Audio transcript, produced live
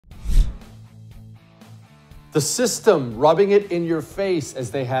The system rubbing it in your face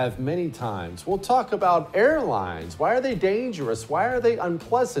as they have many times. We'll talk about airlines. Why are they dangerous? Why are they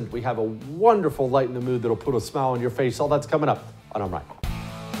unpleasant? We have a wonderful light in the mood that'll put a smile on your face. All that's coming up on I'm Right.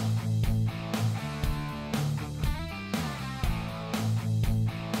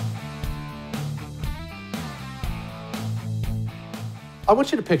 I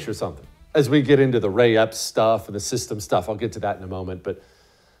want you to picture something as we get into the Ray Epps stuff and the system stuff. I'll get to that in a moment, but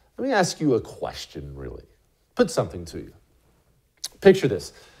let me ask you a question, really. Put something to you. Picture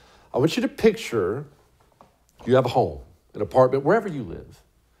this. I want you to picture you have a home, an apartment, wherever you live.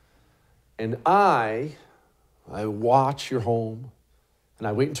 And I watch your home, and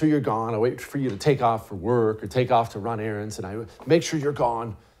I wait until you're gone. I wait for you to take off for work or take off to run errands, and I make sure you're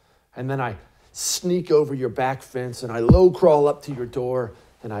gone. And then I sneak over your back fence, and I low crawl up to your door,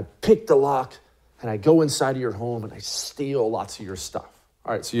 and I pick the lock, and I go inside of your home, and I steal lots of your stuff.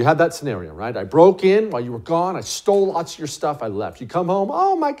 All right, so you had that scenario, right? I broke in while you were gone. I stole lots of your stuff. I left. You come home.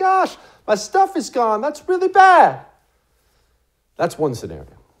 Oh, my gosh, my stuff is gone. That's really bad. That's one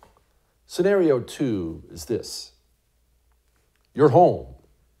scenario. Scenario two is this. You're home.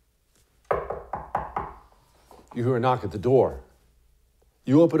 You hear a knock at the door.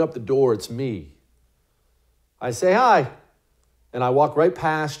 You open up the door. It's me. I say hi, and I walk right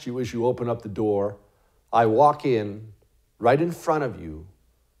past you as you open up the door. I walk in right in front of you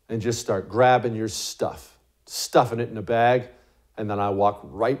and just start grabbing your stuff, stuffing it in a bag, and then I walk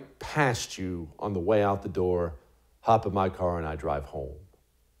right past you on the way out the door, hop in my car, and I drive home.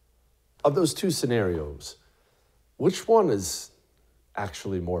 Of those two scenarios, which one is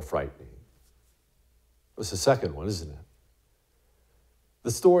actually more frightening? It's the second one, isn't it?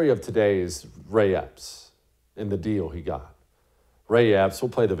 The story of today is Ray Epps and the deal he got. Ray Epps, we'll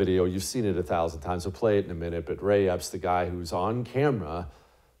play the video. You've seen it 1,000 times. We'll play it in a minute. But Ray Epps, the guy who's on camera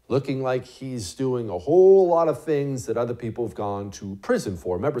looking like he's doing a whole lot of things that other people have gone to prison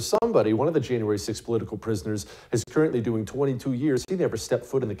for. Remember, somebody, one of the January 6th political prisoners, is currently doing 22 years. He never stepped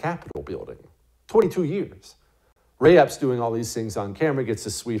foot in the Capitol building. 22 years. Ray Epps doing all these things on camera, gets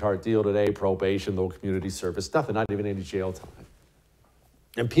a sweetheart deal today, probation, little community service, nothing, not even any jail time.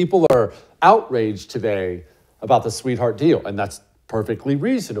 And people are outraged today about the sweetheart deal, and that's perfectly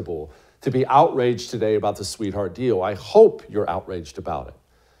reasonable to be outraged today about the sweetheart deal. I hope you're outraged about it.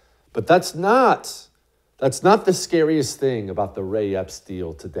 But that's not the scariest thing about the Ray Epps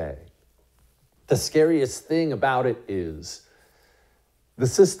deal today. The scariest thing about it is the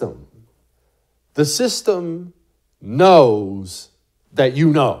system. The system knows that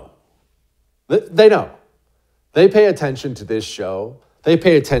you know. They know. They pay attention to this show. They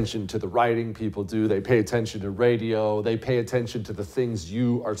pay attention to the writing people do. They pay attention to radio. They pay attention to the things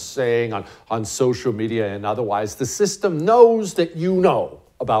you are saying on social media and otherwise. The system knows that you know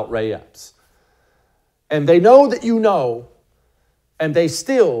about Ray Epps. And they know that you know, and they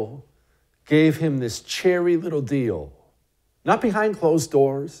still gave him this cherry little deal. Not behind closed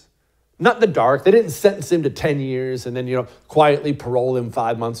doors, not in the dark. They didn't sentence him to 10 years and then, quietly parole him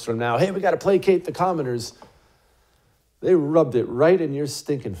 5 months from now. Hey, we got to placate the commoners. They rubbed it right in your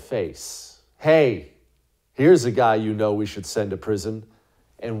stinking face. Hey, here's a guy you know we should send to prison,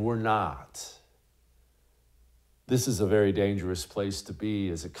 and we're not. This is a very dangerous place to be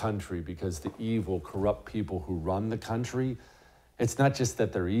as a country because the evil, corrupt people who run the country, it's not just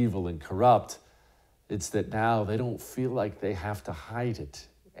that they're evil and corrupt, it's that now they don't feel like they have to hide it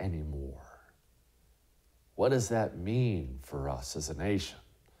anymore. What does that mean for us as a nation?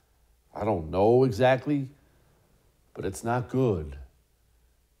 I don't know exactly, but it's not good.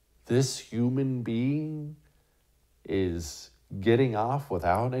 This human being is getting off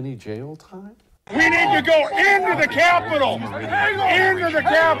without any jail time? We need to go into the Capitol! Into the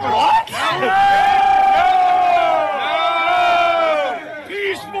Capitol! No!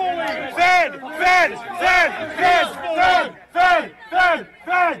 Peacefully! Fed! Peacefully!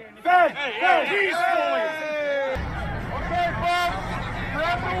 Okay, folks,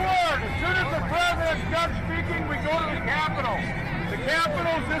 spread the word. As soon as the president's done speaking, we go to the Capitol. The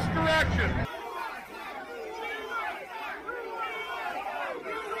Capitol's this direction.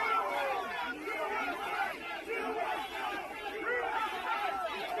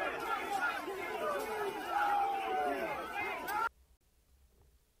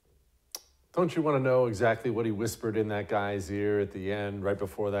 Don't you want to know exactly what he whispered in that guy's ear at the end, right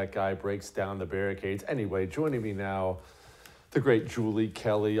before that guy breaks down the barricades? Anyway, joining me now the great Julie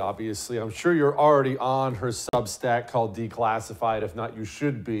Kelly, obviously. I'm sure you're already on her Substack called Declassified. If not, you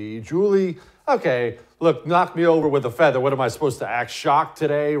should be. Julie, okay, look, knock me over with a feather. What am I supposed to act shocked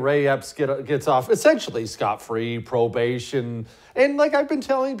today? Ray Epps gets off essentially scot-free, probation. And like I've been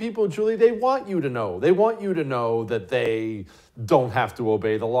telling people, Julie, they want you to know. They want you to know that they don't have to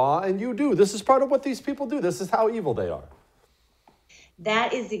obey the law, and you do. This is part of what these people do. This is how evil they are.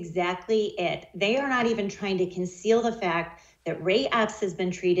 That is exactly it. They are not even trying to conceal the fact that Ray Epps has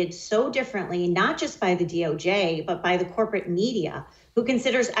been treated so differently, not just by the DOJ, but by the corporate media, who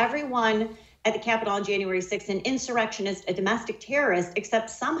considers everyone at the Capitol on January 6th an insurrectionist, a domestic terrorist, except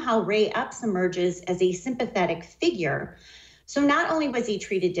somehow Ray Epps emerges as a sympathetic figure. So not only was he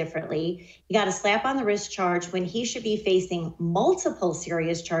treated differently, he got a slap on the wrist charge when he should be facing multiple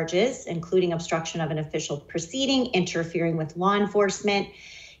serious charges, including obstruction of an official proceeding, interfering with law enforcement.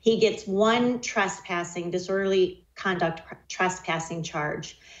 He gets one disorderly conduct trespassing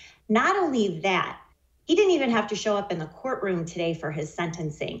charge. Not only that, he didn't even have to show up in the courtroom today for his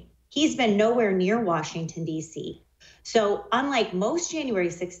sentencing. He's been nowhere near Washington, D.C. So unlike most January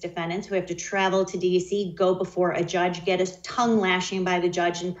 6th defendants who have to travel to D.C., go before a judge, get a tongue lashing by the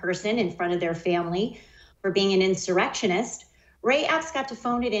judge in person in front of their family for being an insurrectionist, Ray Epps got to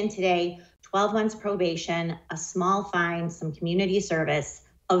phone it in today, 12 months probation, a small fine, some community service,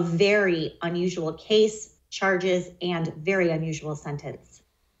 a very unusual case, charges, and very unusual sentence.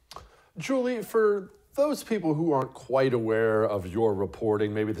 Julie, for those people who aren't quite aware of your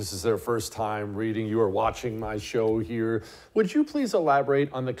reporting, maybe this is their first time reading you or watching my show here, would you please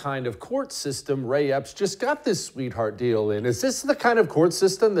elaborate on the kind of court system Ray Epps just got this sweetheart deal in? Is this the kind of court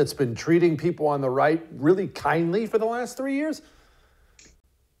system that's been treating people on the right really kindly for the last 3 years?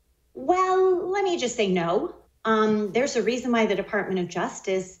 Well, let me just say no. There's a reason why the Department of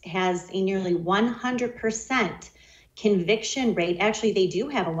Justice has a nearly 100% conviction rate. Actually, they do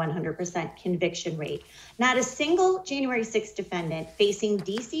have a 100% conviction rate. Not a single January 6th defendant facing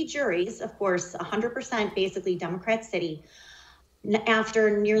D.C. juries, of course, 100% basically Democrat city,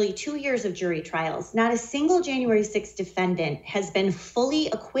 after nearly 2 years of jury trials, not a single January 6th defendant has been fully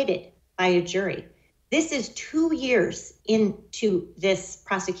acquitted by a jury. This is 2 years into this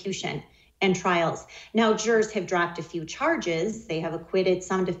prosecution and trials. Now, jurors have dropped a few charges. They have acquitted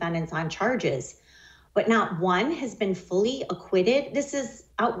some defendants on charges, but not one has been fully acquitted. This is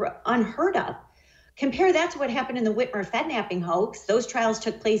unheard of. Compare that to what happened in the Whitmer Fednapping hoax. Those trials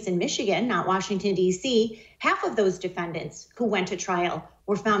took place in Michigan, not Washington, D.C. Half of those defendants who went to trial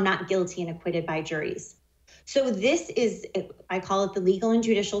were found not guilty and acquitted by juries. So this is, I call it the legal and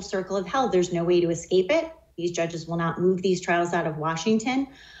judicial circle of hell. There's no way to escape it. These judges will not move these trials out of Washington.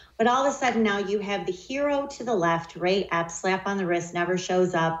 But all of a sudden now you have the hero to the left, Ray Epps, slap on the wrist, never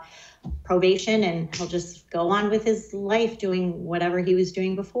shows up, probation, and he'll just go on with his life doing whatever he was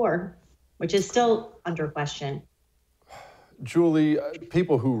doing before, which is still under question. Julie,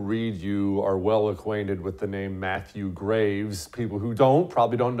 people who read you are well acquainted with the name Matthew Graves. People who don't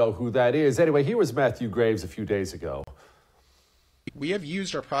probably don't know who that is. Anyway, here was Matthew Graves a few days ago. We have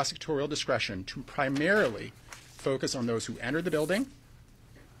used our prosecutorial discretion to primarily focus on those who entered the building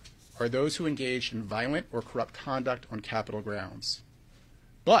or those who engaged in violent or corrupt conduct on Capitol grounds.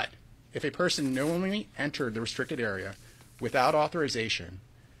 But if a person knowingly entered the restricted area without authorization,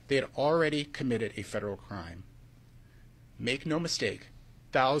 they had already committed a federal crime. Make no mistake,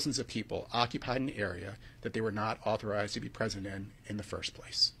 thousands of people occupied an area that they were not authorized to be present in the first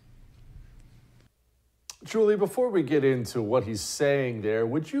place. Julie, before we get into what he's saying there,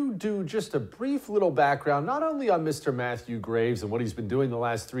 would you do just a brief little background, not only on Mr. Matthew Graves and what he's been doing the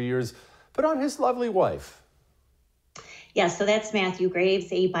last 3 years, but on his lovely wife? Yeah, so that's Matthew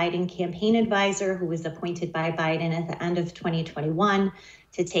Graves, a Biden campaign advisor who was appointed by Biden at the end of 2021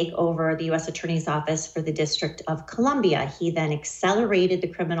 to take over the U.S. Attorney's Office for the District of Columbia. He then accelerated the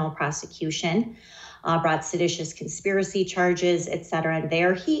criminal prosecution, brought seditious conspiracy charges, et cetera. And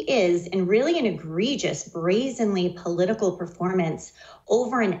there he is in really an egregious, brazenly political performance,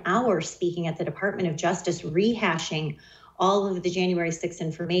 over an hour speaking at the Department of Justice, rehashing all of the January 6th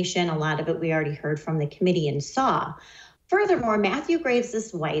information. A lot of it we already heard from the committee and saw. Furthermore, Matthew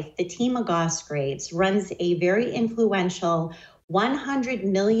Graves' wife, Fatima Goss Graves, runs a very influential $100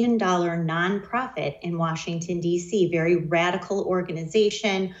 million nonprofit in Washington, D.C., very radical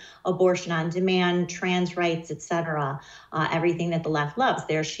organization, abortion on demand, trans rights, et cetera, everything that the left loves.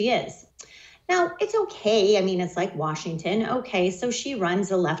 There she is. Now, it's okay. I mean, it's like Washington. Okay, so she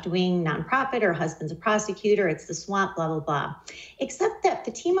runs a left-wing nonprofit. Her husband's a prosecutor. It's the swamp, blah, blah, blah. Except that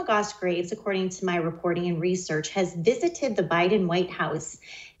Fatima Goss-Graves, according to my reporting and research, has visited the Biden White House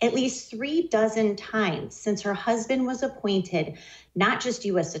at least 36 times since her husband was appointed, not just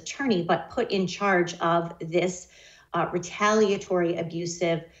U.S. attorney, but put in charge of this retaliatory,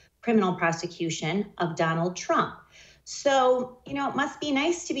 abusive criminal prosecution of Donald Trump. So, it must be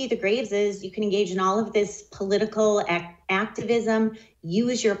nice to be the Graveses. You can engage in all of this political activism,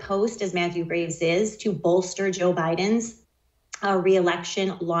 use your post, as Matthew Graves is, to bolster Joe Biden's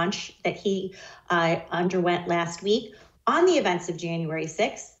re-election launch that he underwent last week on the events of January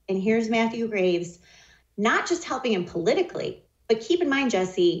 6th. And here's Matthew Graves, not just helping him politically, but keep in mind,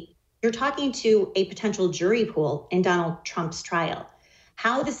 Jesse, you're talking to a potential jury pool in Donald Trump's trial.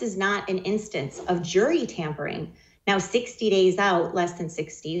 How this is not an instance of jury tampering. Now, 60 days out, less than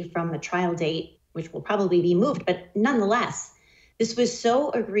 60 from the trial date, which will probably be moved, but nonetheless, this was so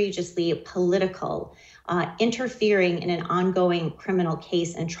egregiously political, interfering in an ongoing criminal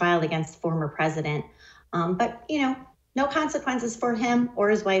case and trial against former president. But, no consequences for him or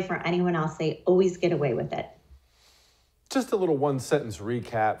his wife or anyone else. They always get away with it. Just a little one-sentence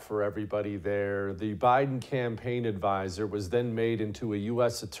recap for everybody there. The Biden campaign advisor was then made into a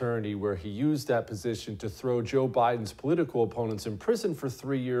U.S. attorney, where he used that position to throw Joe Biden's political opponents in prison for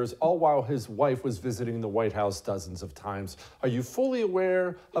 3 years, all while his wife was visiting the White House dozens of times. Are you fully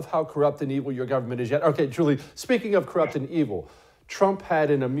aware of how corrupt and evil your government is yet? Okay, Julie, speaking of corrupt and evil, Trump had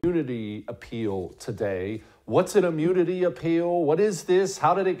an immunity appeal today. What's an immunity appeal? What is this?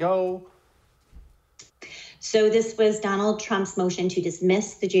 How did it go? So this was Donald Trump's motion to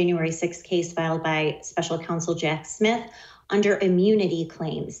dismiss the January 6th case filed by special counsel Jack Smith under immunity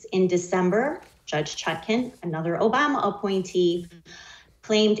claims. In December, Judge Chutkan, another Obama appointee,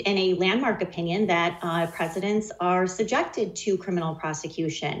 claimed in a landmark opinion that presidents are subjected to criminal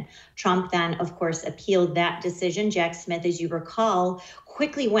prosecution. Trump then, of course, appealed that decision. Jack Smith, as you recall,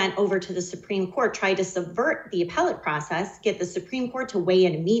 quickly went over to the Supreme Court, tried to subvert the appellate process, get the Supreme Court to weigh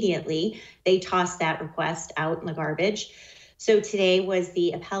in immediately. They tossed that request out in the garbage. So today was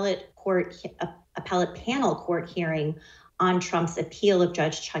the appellate panel court hearing on Trump's appeal of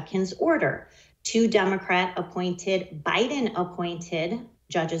Judge Chutkan's order. 2 Democrat-appointed, Biden-appointed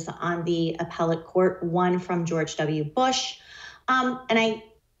judges on the appellate court, 1 from George W. Bush. And I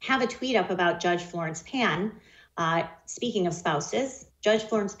have a tweet up about Judge Florence Pan. Speaking of spouses, Judge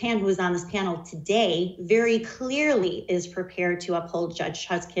Florence Pan, who is on this panel today, very clearly is prepared to uphold Judge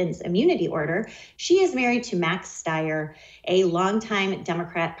Chutkan's immunity order. She is married to Max Stier, a longtime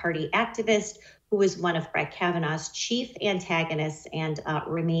Democrat Party activist who was one of Brett Kavanaugh's chief antagonists and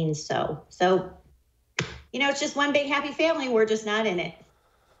remains so. So, it's just one big happy family. We're just not in it.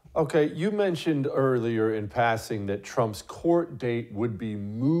 Okay, you mentioned earlier in passing that Trump's court date would be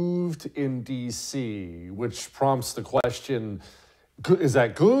moved in D.C., which prompts the question, is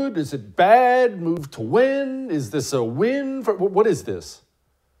that good? Is it bad? Moved to when? Is this a win? What is this?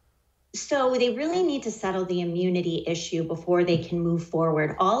 So they really need to settle the immunity issue before they can move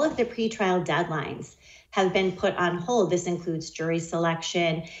forward. All of the pretrial deadlines have been put on hold. This includes jury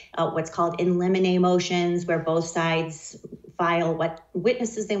selection, what's called in limine motions, where both sides file what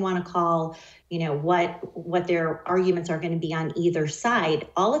witnesses they want to call, what their arguments are going to be on either side.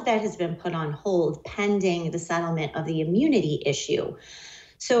 All of that has been put on hold pending the settlement of the immunity issue.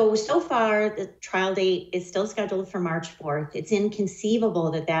 So far, the trial date is still scheduled for March 4th. It's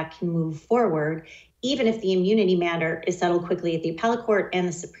inconceivable that can move forward, even if the immunity matter is settled quickly at the appellate court and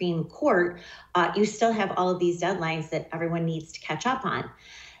the Supreme Court. You still have all of these deadlines that everyone needs to catch up on.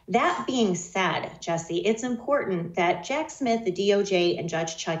 That being said, Jesse, it's important that Jack Smith, the DOJ, and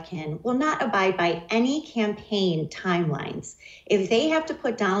Judge Chutkan will not abide by any campaign timelines. If they have to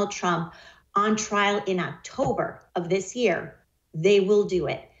put Donald Trump on trial in October of this year, they will do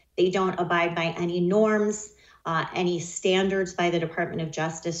it. They don't abide by any norms, any standards by the Department of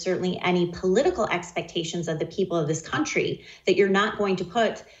Justice, certainly any political expectations of the people of this country, that you're not going to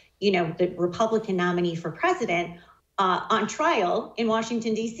put, the Republican nominee for president on trial in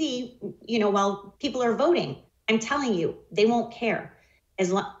Washington, D.C., while people are voting. I'm telling you, they won't care.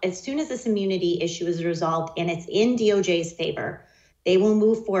 As soon as this immunity issue is resolved and it's in DOJ's favor, they will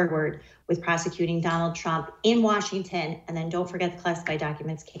move forward with prosecuting Donald Trump in Washington. And then don't forget the classified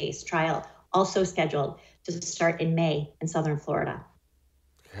documents case trial, also scheduled to start in May in Southern Florida.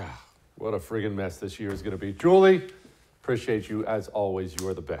 Yeah, what a friggin' mess this year is going to be. Julie, appreciate you as always. You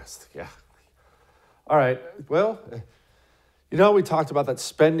are the best. Yeah. All right. Well, we talked about that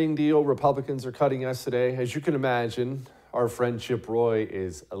spending deal Republicans are cutting yesterday. As you can imagine, Our friend Chip Roy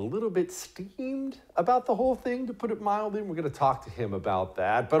is a little bit steamed about the whole thing, to put it mildly. We're going to talk to him about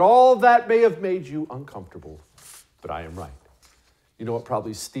that. But all that may have made you uncomfortable. But I am right. You know what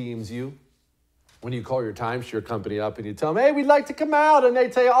probably steams you? When you call your timeshare company up and you tell them, hey, we'd like to come out. And they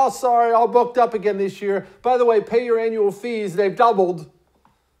tell you, oh, sorry, all booked up again this year. By the way, pay your annual fees. They've doubled.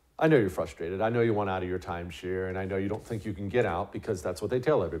 I know you're frustrated. I know you want out of your timeshare. And I know you don't think you can get out because that's what they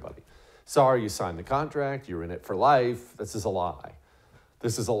tell everybody. Sorry, you signed the contract. You're in it for life. This is a lie.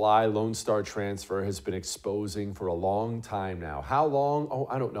 This is a lie Lone Star Transfer has been exposing for a long time now. How long? Oh,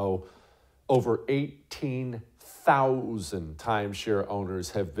 I don't know. Over 18,000 timeshare owners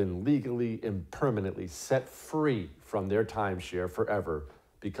have been legally and permanently set free from their timeshare forever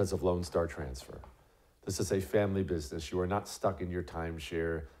because of Lone Star Transfer. This is a family business. You are not stuck in your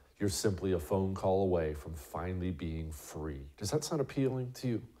timeshare. You're simply a phone call away from finally being free. Does that sound appealing to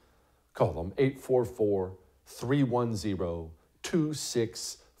you? Call them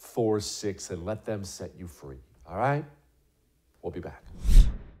 844-310-2646 and let them set you free. All right? We'll be back.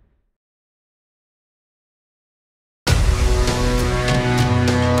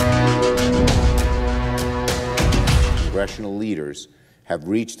 Congressional leaders have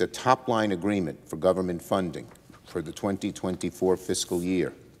reached a top-line agreement for government funding for the 2024 fiscal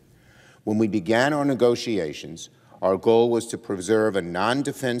year. When we began our negotiations, our goal was to preserve a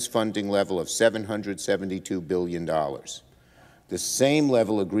non-defense funding level of $772 billion, the same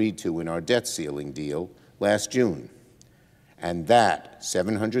level agreed to in our debt ceiling deal last June. And that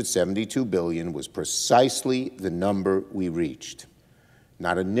 $772 billion was precisely the number we reached.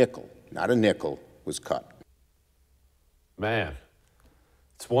 Not a nickel was cut. Man,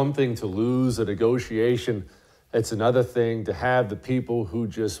 it's one thing to lose a negotiation. It's another thing to have the people who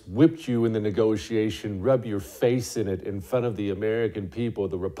just whipped you in the negotiation rub your face in it in front of the American people,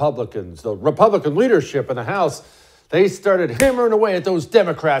 the Republicans, the Republican leadership in the House. They started hammering away at those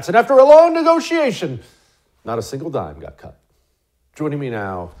Democrats. And after a long negotiation, not a single dime got cut. Joining me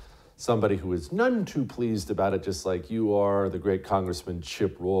now, somebody who is none too pleased about it, just like you are, the great Congressman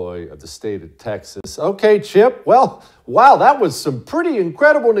Chip Roy of the state of Texas. Okay, Chip, well, wow, that was some pretty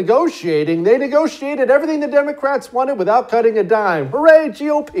incredible negotiating. They negotiated everything the Democrats wanted without cutting a dime. Hooray,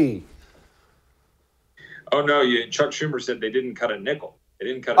 GOP. Oh, no, Chuck Schumer said they didn't cut a nickel. They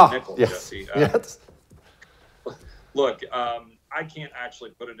didn't cut a nickel, yes. Jesse. Yes. Look, I can't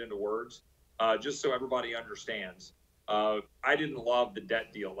actually put it into words, just so everybody understands. I didn't love the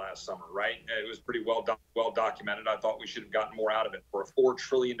debt deal last summer, right? It was pretty well documented. I thought we should have gotten more out of it. For a $4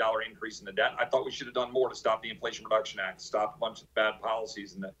 trillion increase in the debt, I thought we should have done more to stop the Inflation Reduction Act, stop a bunch of bad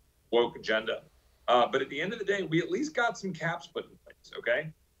policies and the woke agenda. But at the end of the day, we at least got some caps put in place,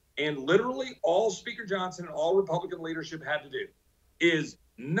 okay? And literally all Speaker Johnson and all Republican leadership had to do is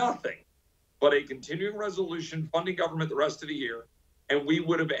nothing but a continuing resolution funding government the rest of the year. And we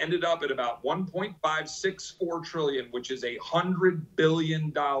would have ended up at about $1.564 trillion, which is $100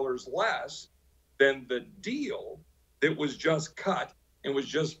 billion less than the deal that was just cut and was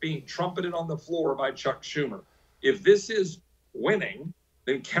just being trumpeted on the floor by Chuck Schumer. If this is winning,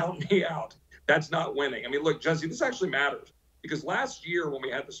 then count me out. That's not winning. I mean, look, Jesse, this actually matters because last year when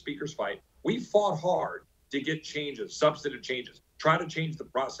we had the speakers fight, we fought hard to get changes, substantive changes, try to change the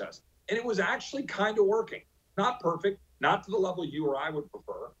process. And it was actually kind of working. Not perfect. Not to the level you or I would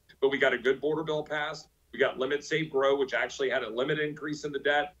prefer, but we got a good border bill passed. We got Limit, Save, Grow, which actually had a limit increase in the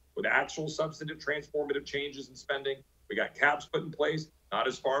debt with actual substantive transformative changes in spending. We got caps put in place, not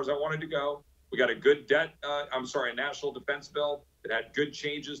as far as I wanted to go. We got a good a national defense bill that had good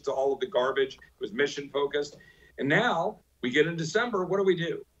changes to all of the garbage. It was mission focused. And now we get in December, what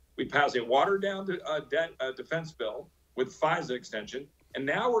do? We pass a watered down defense bill with FISA extension. And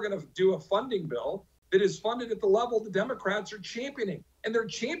now we're going to do a funding bill that is funded at the level the Democrats are championing. And they're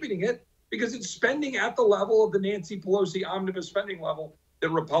championing it because it's spending at the level of the Nancy Pelosi omnibus spending level that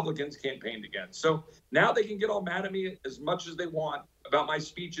Republicans campaigned against. So now they can get all mad at me as much as they want about my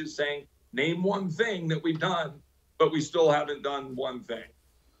speeches saying, name one thing that we've done, but we still haven't done one thing.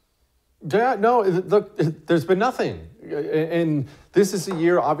 Yeah, no, look, there's been nothing. And this is a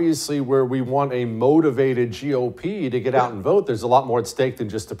year, obviously, where we want a motivated GOP to get out and vote. There's a lot more at stake than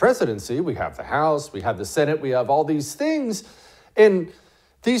just the presidency. We have the House, we have the Senate, we have all these things. And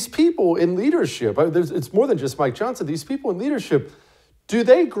these people in leadership, it's more than just Mike Johnson, these people in leadership, do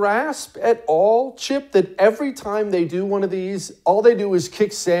they grasp at all, Chip, that every time they do one of these, all they do is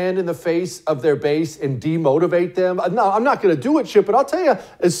kick sand in the face of their base and demotivate them? No, I'm not going to do it, Chip, but I'll tell you,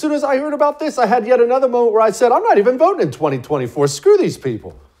 as soon as I heard about this, I had yet another moment where I said, I'm not even voting in 2024. Screw these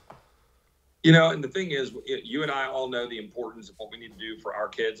people. You know, and the thing is, you and I all know the importance of what we need to do for our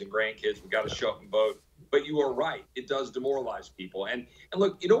kids and grandkids. We got to show up and vote. But you are right. It does demoralize people. And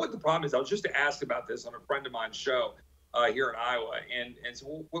look, you know what the problem is? I was just asked about this on a friend of mine's show here in Iowa. And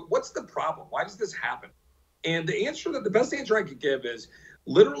so what's the problem? Why does this happen? And the best answer I could give is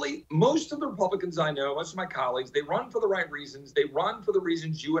literally most of the Republicans I know, most of my colleagues, they run for the right reasons. They run for the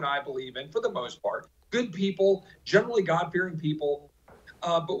reasons you and I believe in, for the most part. Good people, generally God-fearing people.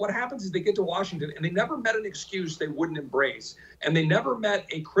 But what happens is they get to Washington and they never met an excuse they wouldn't embrace. And they never met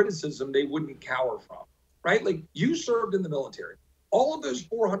a criticism they wouldn't cower from. Right? Like, you served in the military. All of those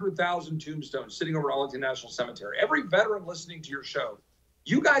 400,000 tombstones sitting over Arlington National Cemetery, every veteran listening to your show,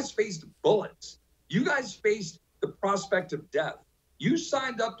 you guys faced bullets. You guys faced the prospect of death. You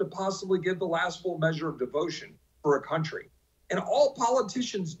signed up to possibly give the last full measure of devotion for a country. And all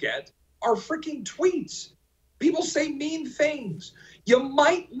politicians get are freaking tweets. People say mean things. You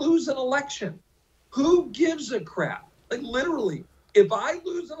might lose an election. Who gives a crap? Like, literally, if I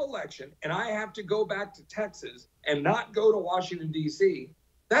lose an election and I have to go back to Texas and not go to Washington, D.C.,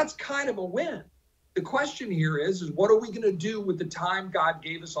 that's kind of a win. The question here is what are we going to do with the time God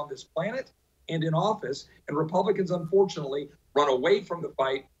gave us on this planet and in office? And Republicans, unfortunately, run away from the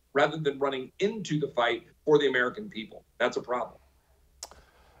fight rather than running into the fight for the American people. That's a problem.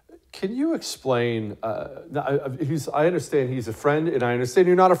 Can you explain, I understand he's a friend, and I understand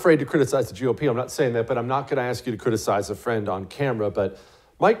you're not afraid to criticize the GOP. I'm not saying that, but I'm not going to ask you to criticize a friend on camera. But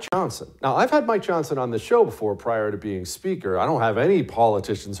Mike Johnson. Now, I've had Mike Johnson on the show before prior to being speaker. I don't have any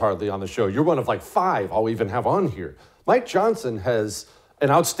politicians hardly on the show. You're one of like 5 I'll even have on here. Mike Johnson has an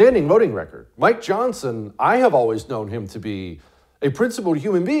outstanding voting record. Mike Johnson, I have always known him to be a principled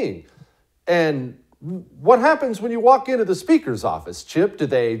human being. And what happens when you walk into the speaker's office, Chip? Do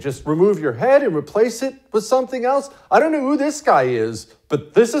they just remove your head and replace it with something else? I don't know who this guy is,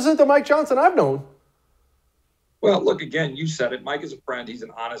 but this isn't the Mike Johnson I've known. Well, look, again, you said it. Mike is a friend. He's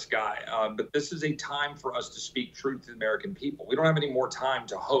an honest guy. But this is a time for us to speak truth to the American people. We don't have any more time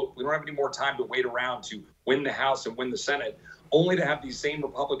to hope. We don't have any more time to wait around to win the House and win the Senate, only to have these same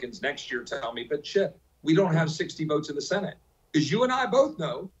Republicans next year tell me, but Chip, we don't have 60 votes in the Senate. Because you and I both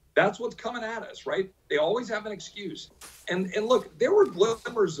know that's what's coming at us, right? They always have an excuse. And look, there were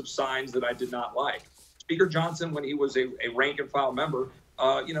glimmers of signs that I did not like. Speaker Johnson, when he was a rank and file member,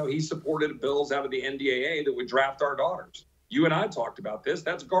 he supported bills out of the NDAA that would draft our daughters. You and I talked about this.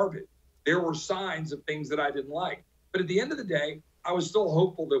 That's garbage. There were signs of things that I didn't like. But at the end of the day, I was still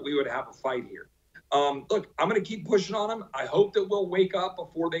hopeful that we would have a fight here. Look, I'm going to keep pushing on them. I hope that we'll wake up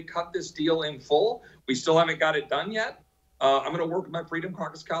before they cut this deal in full. We still haven't got it done yet. I'm going to work with my Freedom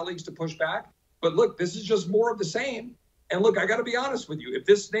Caucus colleagues to push back. But look, this is just more of the same. And look, I got to be honest with you. If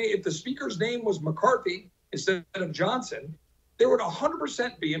the speaker's name was McCarthy instead of Johnson, there would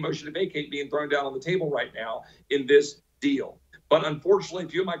 100% be a motion to vacate being thrown down on the table right now in this deal. But unfortunately, a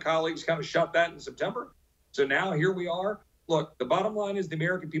few of my colleagues kind of shut that in September. So now here we are. Look, the bottom line is the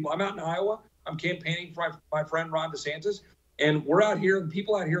American people. I'm out in Iowa. I'm campaigning for my friend Ron DeSantis. And we're out here, and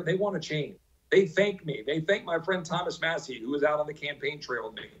people out here, they want to change. They thank me. They thank my friend Thomas Massey, who was out on the campaign trail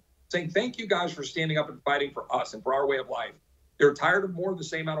with me, saying, thank you guys for standing up and fighting for us and for our way of life. They're tired of more of the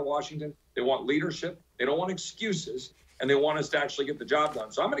same out of Washington. They want leadership. They don't want excuses. And they want us to actually get the job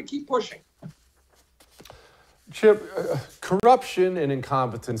done. So I'm going to keep pushing. Chip, corruption and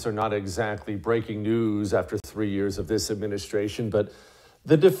incompetence are not exactly breaking news after 3 years of this administration, but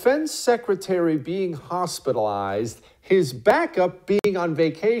the defense secretary being hospitalized, his backup being on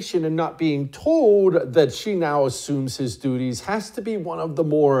vacation and not being told that she now assumes his duties has to be one of the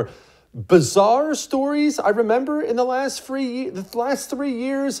more bizarre stories I remember in the last 3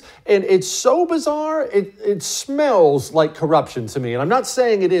 years. And it's so bizarre, it smells like corruption to me. And I'm not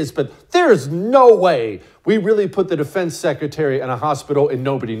saying it is, but there's no way we really put the defense secretary in a hospital and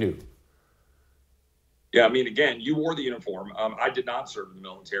nobody knew. Yeah, I mean, again, you wore the uniform. I did not serve in the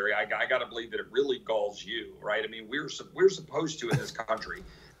military. I got to believe that it really galls you, right? I mean, we're supposed to, in this country,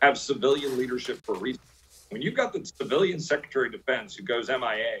 have civilian leadership for a reason. When you've got the civilian secretary of defense who goes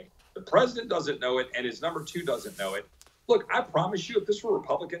MIA, the president doesn't know it, and his number 2 doesn't know it. Look, I promise you, if this were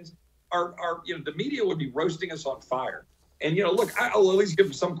Republicans, the media would be roasting us on fire. And, look, I'll at least give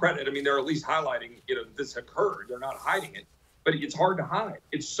them some credit. I mean, they're at least highlighting, this occurred. They're not hiding it. But it's hard to hide.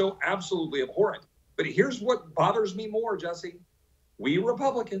 It's so absolutely abhorrent. But here's what bothers me more, Jesse. We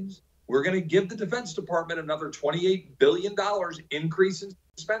Republicans, we're going to give the Defense Department another $28 billion increase in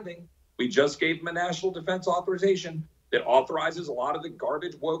spending. We just gave them a national defense authorization that authorizes a lot of the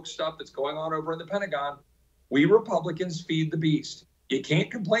garbage woke stuff that's going on over in the Pentagon. We Republicans feed the beast. You can't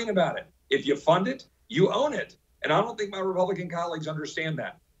complain about it. If you fund it, you own it. And I don't think my Republican colleagues understand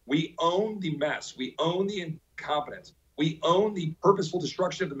that. We own the mess. We own the incompetence. We own the purposeful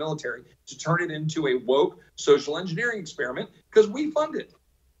destruction of the military to turn it into a woke social engineering experiment because we fund it.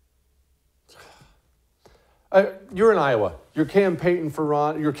 You're in Iowa. You're campaigning for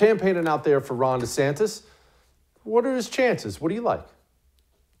Ron. You're campaigning out there for Ron DeSantis. What are his chances? What do you like?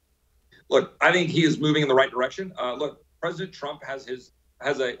 Look, I think he is moving in the right direction. Look, President Trump has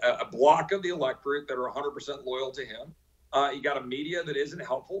a block of the electorate that are 100% loyal to him. You got a media that isn't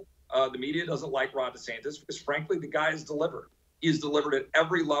helpful. The media doesn't like Ron DeSantis because, frankly, the guy has delivered. He has delivered at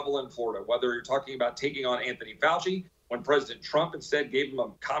every level in Florida, whether you're talking about taking on Anthony Fauci, when President Trump instead gave him a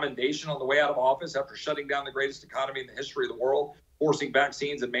commendation on the way out of office after shutting down the greatest economy in the history of the world, forcing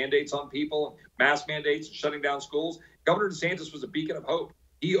vaccines and mandates on people, mask mandates and shutting down schools. Governor DeSantis was a beacon of hope.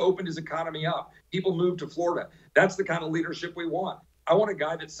 He opened his economy up. People moved to Florida. That's the kind of leadership we want. I want a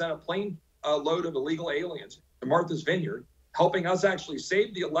guy that sent a plane load of illegal aliens to Martha's Vineyard, helping us actually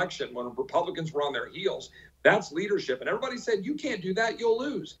save the election when Republicans were on their heels. That's leadership. And everybody said, you can't do that, you'll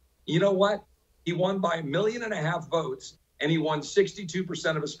lose. You know what? He won by 1.5 million votes, and he won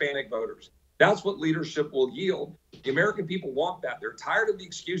 62% of Hispanic voters. That's what leadership will yield. The American people want that. They're tired of the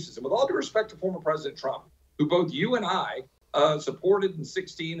excuses. And with all due respect to former President Trump, who both you and I supported in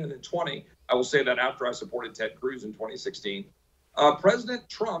 16 and in 20, I will say that after I supported Ted Cruz in 2016, President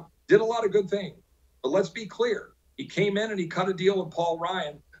Trump did a lot of good things. But let's be clear. He came in and he cut a deal with Paul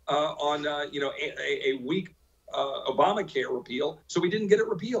Ryan on a weak Obamacare repeal, so we didn't get it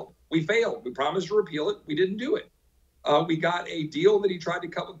repealed. We failed. We promised to repeal it. We didn't do it. We got a deal that he tried to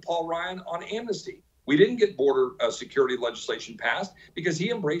cut with Paul Ryan on amnesty. We didn't get border security legislation passed because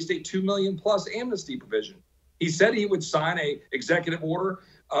he embraced a 2 million plus amnesty provision. He said he would sign a executive order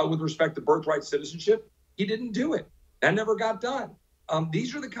with respect to birthright citizenship. He didn't do it. That never got done.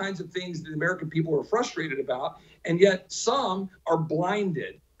 These are the kinds of things that the American people are frustrated about, and yet some are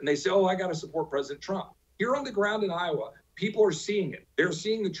blinded, and they say, oh, I got to support President Trump. Here on the ground in Iowa, people are seeing it. They're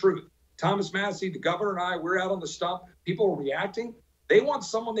seeing the truth. Thomas Massey, the governor, and I, we're out on the stump. People are reacting. They want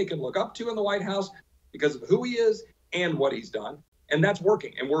someone they can look up to in the White House because of who he is and what he's done, and that's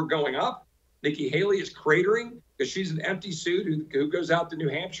working, and we're going up. Nikki Haley is cratering because she's an empty suit who goes out to New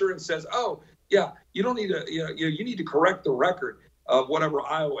Hampshire and says, oh, yeah, you don't need to, you need to correct the record of whatever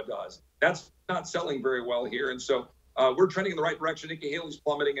Iowa does. That's not selling very well here. And so we're trending in the right direction. Nikki Haley's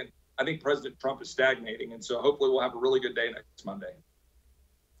plummeting, and I think President Trump is stagnating. And so hopefully we'll have a really good day next Monday.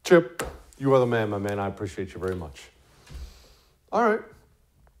 Chip, you are the man, my man. I appreciate you very much. All right.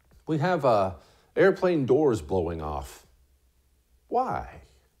 We have airplane doors blowing off. Why?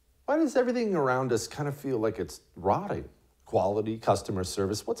 Why does everything around us kind of feel like it's rotting? Quality, customer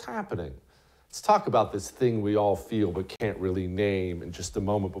service, what's happening? Let's talk about this thing we all feel but can't really name in just a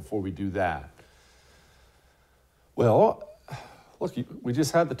moment before we do that. Well, look, we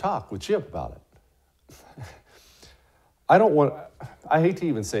just had the talk with Chip about it. I hate to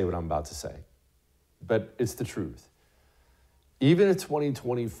even say what I'm about to say, but it's the truth. Even if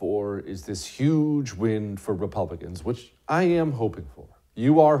 2024 is this huge win for Republicans, which I am hoping for,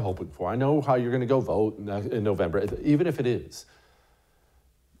 you are hoping for. I know how you're going to go vote in November. Even if it is,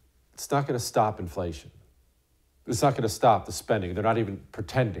 it's not going to stop inflation. It's not going to stop the spending. They're not even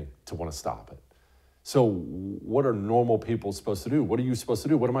pretending to want to stop it. So what are normal people supposed to do? What are you supposed to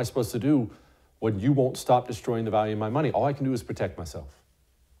do? What am I supposed to do when you won't stop destroying the value of my money? All I can do is protect myself.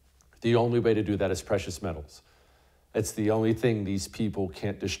 The only way to do that is precious metals. It's the only thing these people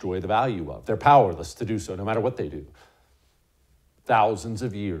can't destroy the value of. They're powerless to do so, no matter what they do. Thousands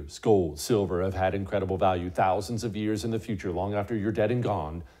of years, gold, silver have had incredible value. Thousands of years in the future, long after you're dead and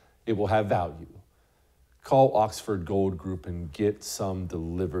gone, it will have value. Call Oxford Gold Group and get some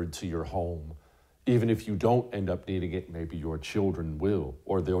delivered to your home. Even if you don't end up needing it, maybe your children will,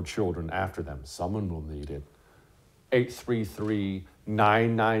 or their children after them. Someone will need it.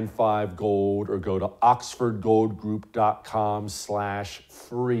 833-995-GOLD or go to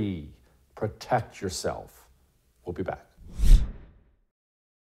oxfordgoldgroup.com/free. Protect yourself. We'll be back.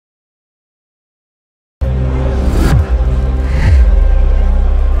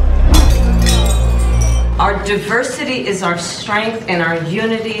 Our diversity is our strength, and our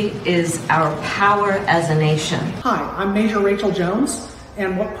unity is our power as a nation. Hi, I'm Major Rachel Jones,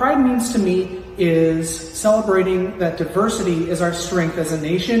 and what pride means to me is celebrating that diversity is our strength as a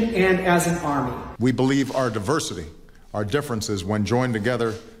nation and as an army. We believe our diversity, our differences, when joined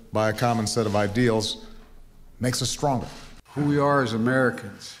together by a common set of ideals, makes us stronger. Who we are as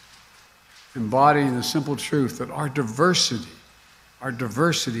Americans, embodying the simple truth that our diversity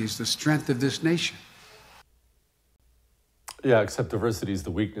is the strength of this nation. Yeah, except diversity is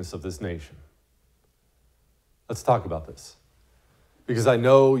the weakness of this nation. Let's talk about this. Because I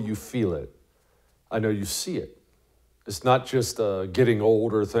know you feel it. I know you see it. It's not just a getting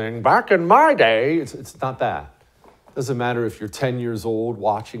older thing. Back in my day, it's not that. Doesn't matter if you're 10 years old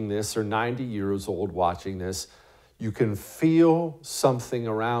watching this or 90 years old watching this. You can feel something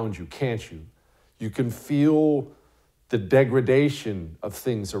around you, can't you? You can feel the degradation of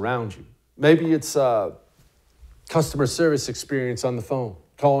things around you. Maybe it's a customer service experience on the phone,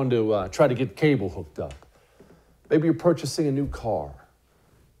 calling to try to get cable hooked up. Maybe you're purchasing a new car.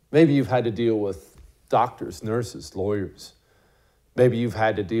 Maybe you've had to deal with doctors, nurses, lawyers. Maybe you've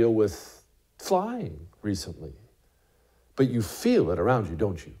had to deal with flying recently. But you feel it around you,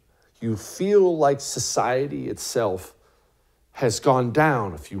 don't you? You feel like society itself has gone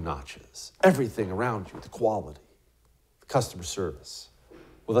down a few notches. Everything around you, the quality, the customer service.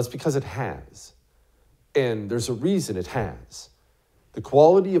 Well, that's because it has. And there's a reason it has. The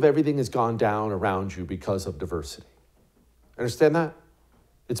quality of everything has gone down around you because of diversity. Understand that?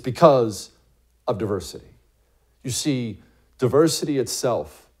 It's because of diversity. You see, diversity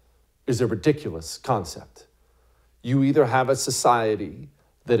itself is a ridiculous concept. You either have a society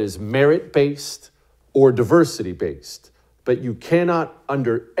that is merit-based or diversity-based, but you cannot,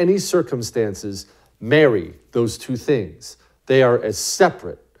 under any circumstances, marry those two things. They are as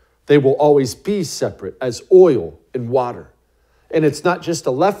separate. They will always be separate as oil and water. And it's not just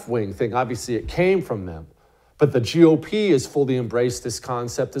a left-wing thing. Obviously, it came from them. But the GOP has fully embraced this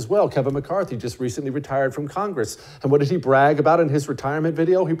concept as well. Kevin McCarthy just recently retired from Congress. And what did he brag about in his retirement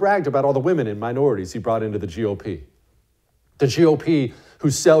video? He bragged about all the women and minorities he brought into the GOP. The GOP,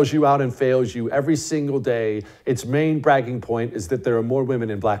 who sells you out and fails you every single day, its main bragging point is that there are more women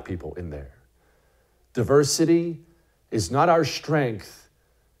and black people in there. Diversity is not our strength,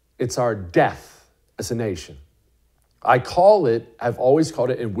 it's our death as a nation. I've always called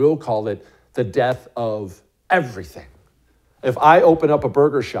it and will call it the death of everything. If I open up a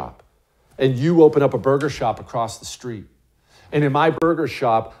burger shop and you open up a burger shop across the street, and in my burger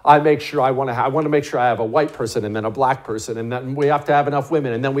shop, I want to make sure I have a white person and then a black person, and then we have to have enough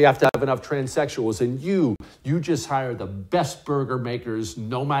women, and then we have to have enough transsexuals. And you just hire the best burger makers,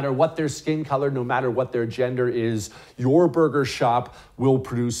 no matter what their skin color, no matter what their gender is. Your burger shop will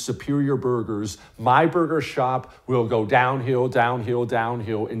produce superior burgers. My burger shop will go downhill, downhill,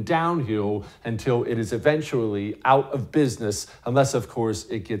 downhill, and downhill until it is eventually out of business, unless, of course,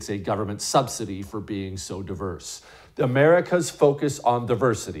 it gets a government subsidy for being so diverse. America's focus on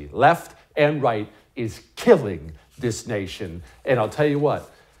diversity, left and right, is killing this nation. And I'll tell you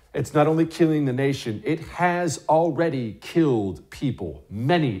what, it's not only killing the nation, it has already killed people,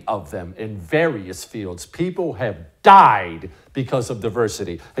 many of them in various fields. People have died because of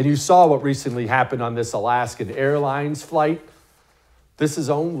diversity. And you saw what recently happened on this Alaska Airlines flight. This is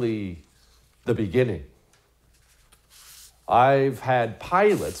only the beginning. I've had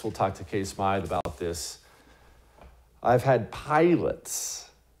pilots, we'll talk to Kay Smythe about this, I've had pilots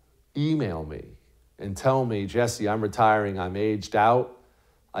email me and tell me, Jesse, I'm retiring, I'm aged out.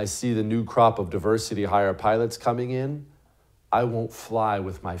 I see the new crop of diversity hire pilots coming in. I won't fly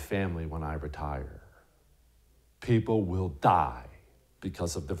with my family when I retire. People will die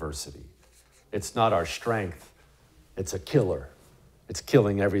because of diversity. It's not our strength, it's a killer. It's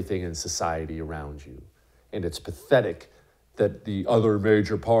killing everything in society around you. And it's pathetic that the other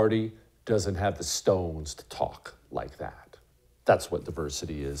major party doesn't have the stones to talk like that. That's what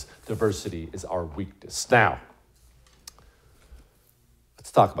diversity is. Diversity is our weakness. Now,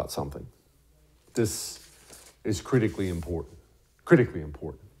 let's talk about something. This is critically important. Critically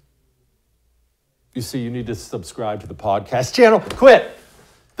important. You see, you need to subscribe to the podcast channel. Quit!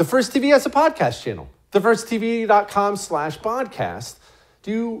 The First TV has a podcast channel. TheFirstTV.com/podcast.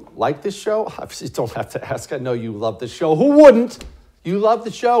 Do you like this show? Obviously, don't have to ask. I know you love the show. Who wouldn't? You love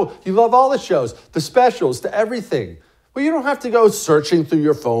the show. You love all the shows, the specials, to everything. Well, you don't have to go searching through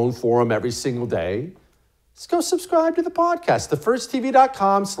your phone for them every single day. Just go subscribe to the podcast,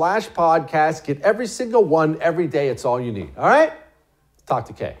 TheFirstTV.com/podcast. Get every single one every day. It's all you need. All right? Talk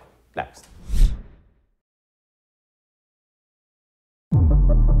to Kay next.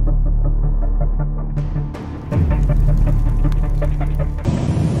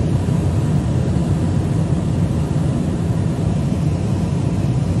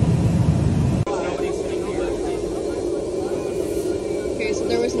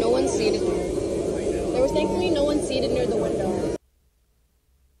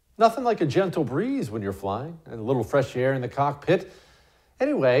 Nothing like a gentle breeze when you're flying and a little fresh air in the cockpit.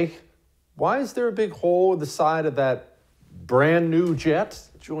 Anyway, why is there a big hole in the side of that brand new jet?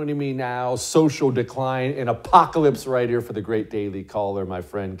 Joining me now, social decline and apocalypse right here for the great daily caller, my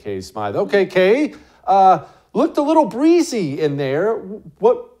friend Kay Smythe. Okay, Kay, looked a little breezy in there.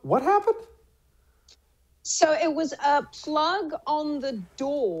 What happened? So it was a plug on the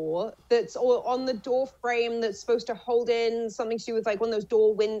door or on the door frame that's supposed to hold in something to do with like one of those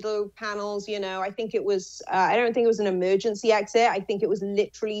door window panels, you know. I think it was, I don't think it was an emergency exit. I think it was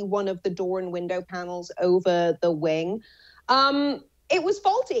literally one of the door and window panels over the wing. It was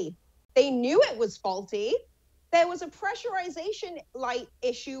faulty. They knew it was faulty. There was a pressurization light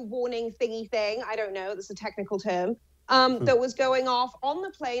issue warning thingy thing. I don't know, that's a technical term. That was going off on the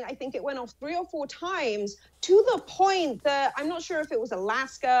plane. I think it went off 3 or 4 times to the point that I'm not sure if it was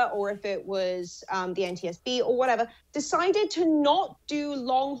Alaska or if it was the NTSB or whatever, decided to not do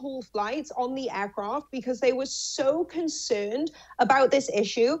long haul flights on the aircraft because they were so concerned about this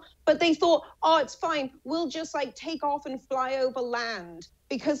issue. But they thought, oh, it's fine. We'll just like take off and fly over land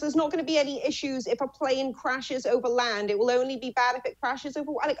because there's not going to be any issues if a plane crashes over land. It will only be bad if it crashes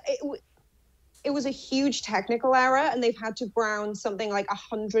over like it was a huge technical error, and they've had to ground something like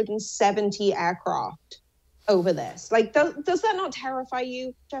 170 aircraft over this. Like, does that not terrify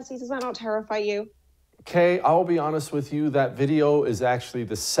you, Jesse? Does that not terrify you? Kay, I'll be honest with you, that video is actually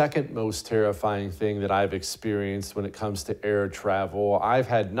the second most terrifying thing that I've experienced when it comes to air travel. I've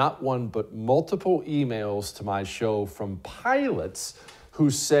had not one, but multiple emails to my show from pilots who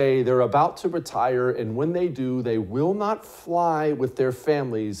say they're about to retire, and when they do, they will not fly with their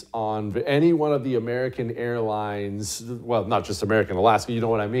families on any one of the American airlines, well, not just American, Alaska, you know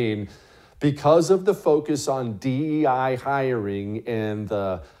what I mean, because of the focus on DEI hiring and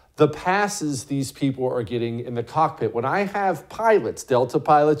the passes these people are getting in the cockpit. When I have pilots, Delta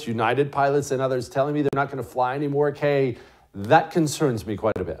pilots, United pilots, and others telling me they're not going to fly anymore, Kay, that concerns me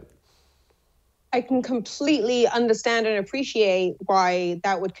quite a bit. I can completely understand and appreciate why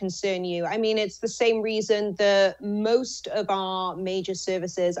that would concern you. I mean, it's the same reason that most of our major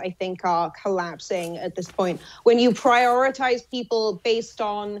services, I think, are collapsing at this point. When you prioritize people based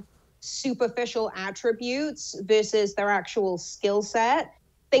on superficial attributes versus their actual skill set,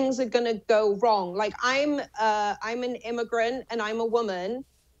 things are going to go wrong. Like I'm an immigrant and I'm a woman.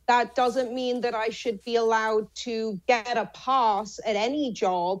 That doesn't mean that I should be allowed to get a pass at any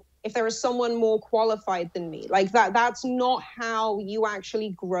job if there is someone more qualified than me. Like that's not how you actually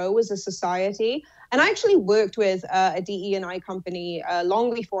grow as a society. And I actually worked with a DE&I company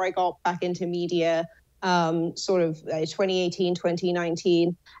long before I got back into media, sort of 2018,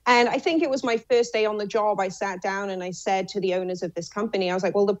 2019. And I think it was my first day on the job. I sat down and I said to the owners of this company, I was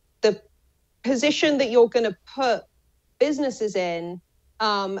like, well, the position that you're going to put businesses in,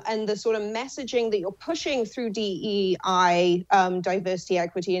 and the sort of messaging that you're pushing through DEI, diversity,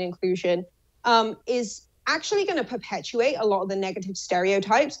 equity, and inclusion, is actually going to perpetuate a lot of the negative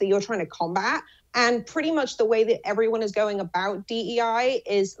stereotypes that you're trying to combat. And pretty much the way that everyone is going about DEI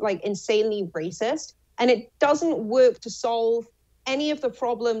is like insanely racist. And it doesn't work to solve any of the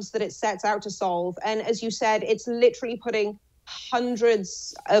problems that it sets out to solve. And as you said, it's literally putting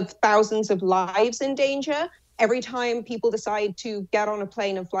hundreds of thousands of lives in danger every time people decide to get on a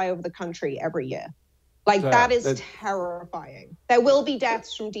plane and fly over the country every year. Like, that is terrifying. There will be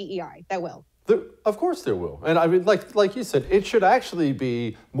deaths from DEI. There will. Of course there will. And I mean, like you said, it should actually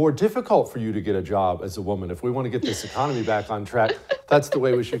be more difficult for you to get a job as a woman. If we want to get this economy back on track, that's the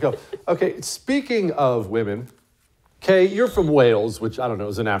way we should go. Okay, speaking of women, Kay, you're from Wales, which I don't know,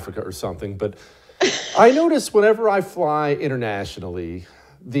 is in Africa or something, but I notice whenever I fly internationally,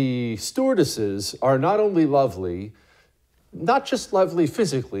 the stewardesses are not only lovely, not just lovely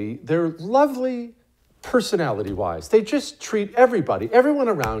physically, they're lovely personality-wise. They just treat everyone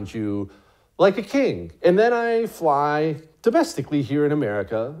around you like a king. And then I fly domestically here in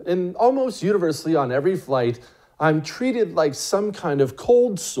America, and almost universally on every flight, I'm treated like some kind of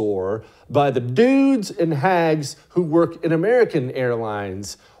cold sore by the dudes and hags who work in American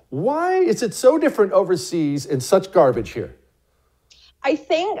Airlines. Why is it so different overseas and such garbage here? I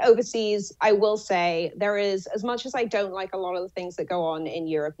think overseas, I will say, there is, as much as I don't like a lot of the things that go on in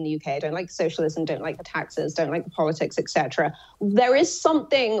Europe and the UK, I don't like socialism, don't like the taxes, don't like the politics, etc. There is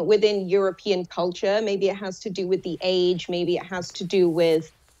something within European culture. Maybe it has to do with the age. Maybe it has to do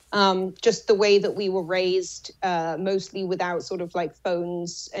with just the way that we were raised, mostly without sort of like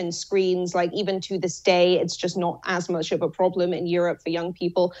phones and screens. Like even to this day, it's just not as much of a problem in Europe for young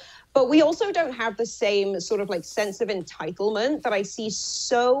people. But we also don't have the same sort of like sense of entitlement that I see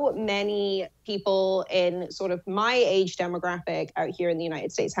so many people in sort of my age demographic out here in the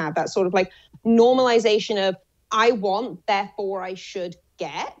United States have. That sort of like normalization of I want, therefore I should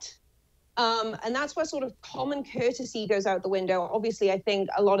get. And that's where sort of common courtesy goes out the window. Obviously, I think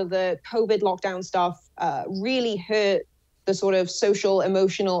a lot of the COVID lockdown stuff really hurt the sort of social,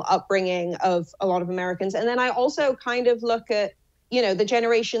 emotional upbringing of a lot of Americans. And then I also kind of look at, you know, the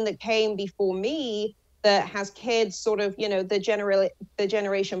generation that came before me, that has kids sort of, the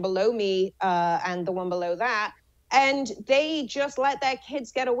generation below me and the one below that. And they just let their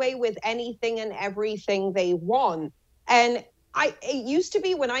kids get away with anything and everything they want. And it used to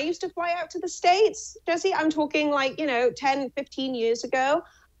be when I used to fly out to the States, Jesse, I'm talking like, 10, 15 years ago,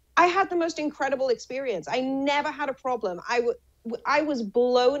 I had the most incredible experience. I never had a problem. I was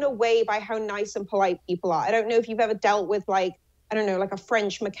blown away by how nice and polite people are. I don't know if you've ever dealt with like a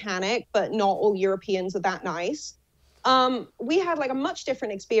French mechanic, but not all Europeans are that nice. We had like a much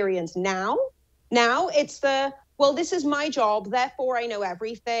different experience now. Now it's this is my job, therefore I know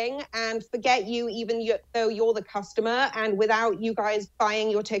everything, and forget you, though you're the customer, and without you guys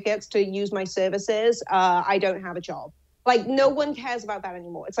buying your tickets to use my services, I don't have a job. Like, no one cares about that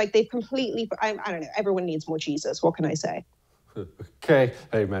anymore. It's like they've completely, I don't know, everyone needs more Jesus. What can I say? Kay,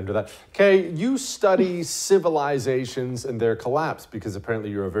 amen to that. Kay, you study civilizations and their collapse because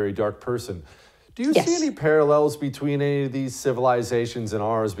apparently you're a very dark person. Do you see any parallels between any of these civilizations and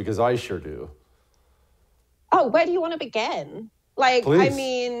ours? Because I sure do. Oh, where do you want to begin? Like, Please. I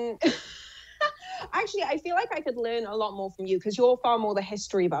mean, actually, I feel like I could learn a lot more from you because you're far more the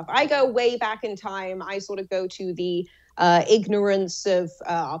history buff. I go way back in time. I sort of go to the ignorance of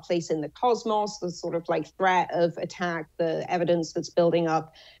our place in the cosmos, the sort of like threat of attack, the evidence that's building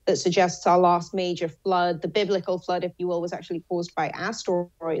up that suggests our last major flood, the biblical flood, if you will, was actually caused by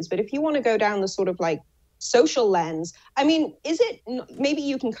asteroids. But if you want to go down the sort of like social lens, I mean, maybe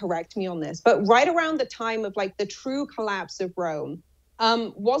you can correct me on this, but right around the time of like the true collapse of Rome,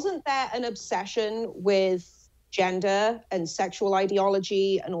 wasn't there an obsession with gender and sexual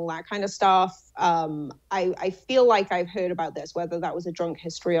ideology and all that kind of stuff? I feel like I've heard about this, whether that was a drunk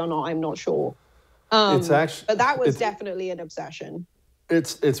history or not, I'm not sure. But that was definitely an obsession.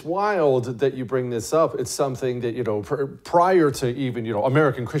 It's wild that you bring this up. It's something that, prior to even,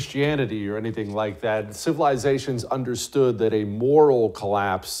 American Christianity or anything like that, civilizations understood that a moral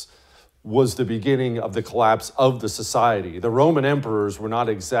collapse was the beginning of the collapse of the society. The Roman emperors were not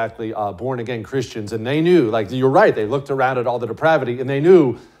exactly born-again Christians, and they knew, like, you're right, they looked around at all the depravity, and they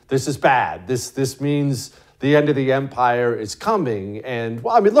knew this is bad. This means the end of the empire is coming. And,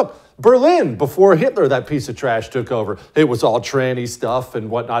 well, I mean, look, Berlin, before Hitler, that piece of trash took over, it was all tranny stuff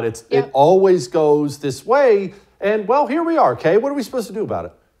and whatnot. It always goes this way. And, well, here we are, Kay. What are we supposed to do about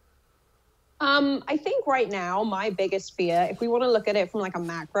it? I think right now, my biggest fear, if we want to look at it from like a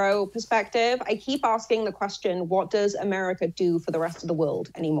macro perspective, I keep asking the question, what does America do for the rest of the world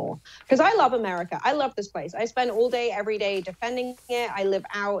anymore? Because I love America. I love this place. I spend all day, every day defending it. I live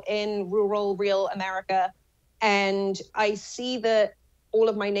out in rural, real America. And I see that all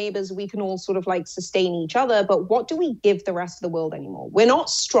of my neighbors, we can all sort of like sustain each other. But what do we give the rest of the world anymore? We're not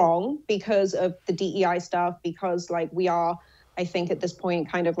strong because of the DEI stuff, because like we are, I think at this point,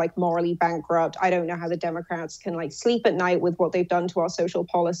 kind of like morally bankrupt. I don't know how the Democrats can like sleep at night with what they've done to our social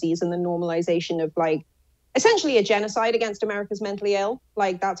policies and the normalization of like essentially a genocide against America's mentally ill.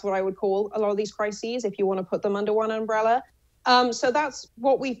 Like that's what I would call a lot of these crises, if you want to put them under one umbrella. So that's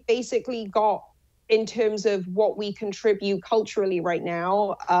what we've basically got in terms of what we contribute culturally right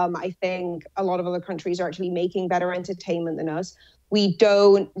now. I think a lot of other countries are actually making better entertainment than us. We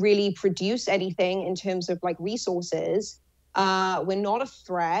don't really produce anything in terms of like resources. We're not a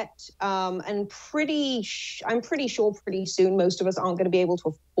threat. And I'm pretty sure pretty soon most of us aren't going to be able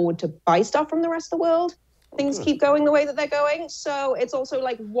to afford to buy stuff from the rest of the world. Things keep going the way that they're going. So it's also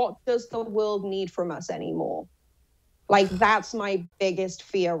like, what does the world need from us anymore? Like, that's my biggest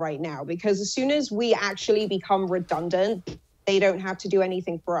fear right now, because as soon as we actually become redundant, they don't have to do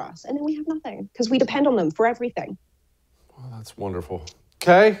anything for us. And then we have nothing because we depend on them for everything. Well, that's wonderful.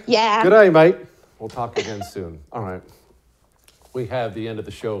 Okay. Yeah. Good day, mate. We'll talk again soon. All right. We have the end of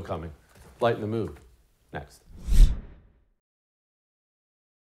the show coming. Lighten the mood. Next.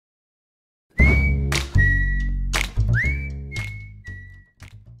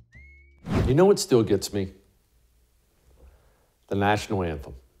 You know what still gets me? The national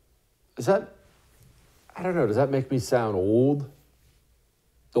anthem. I don't know, does that make me sound old?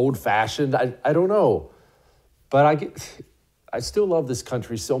 Old-fashioned? I don't know. But I still love this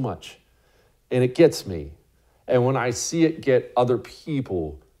country so much. And it gets me. And when I see it get other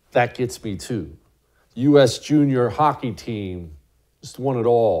people, that gets me too. U.S. junior hockey team just won it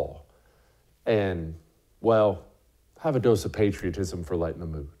all. And, well, have a dose of patriotism for lighting the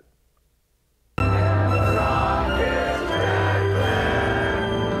mood.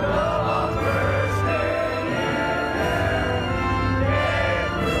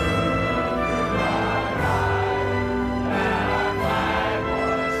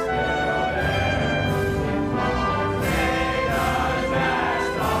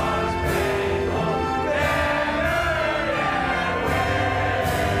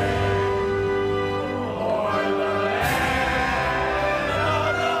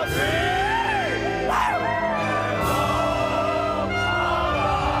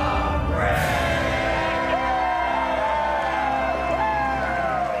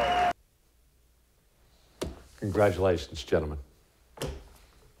 Congratulations, gentlemen.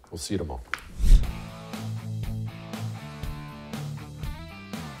 We'll see you tomorrow.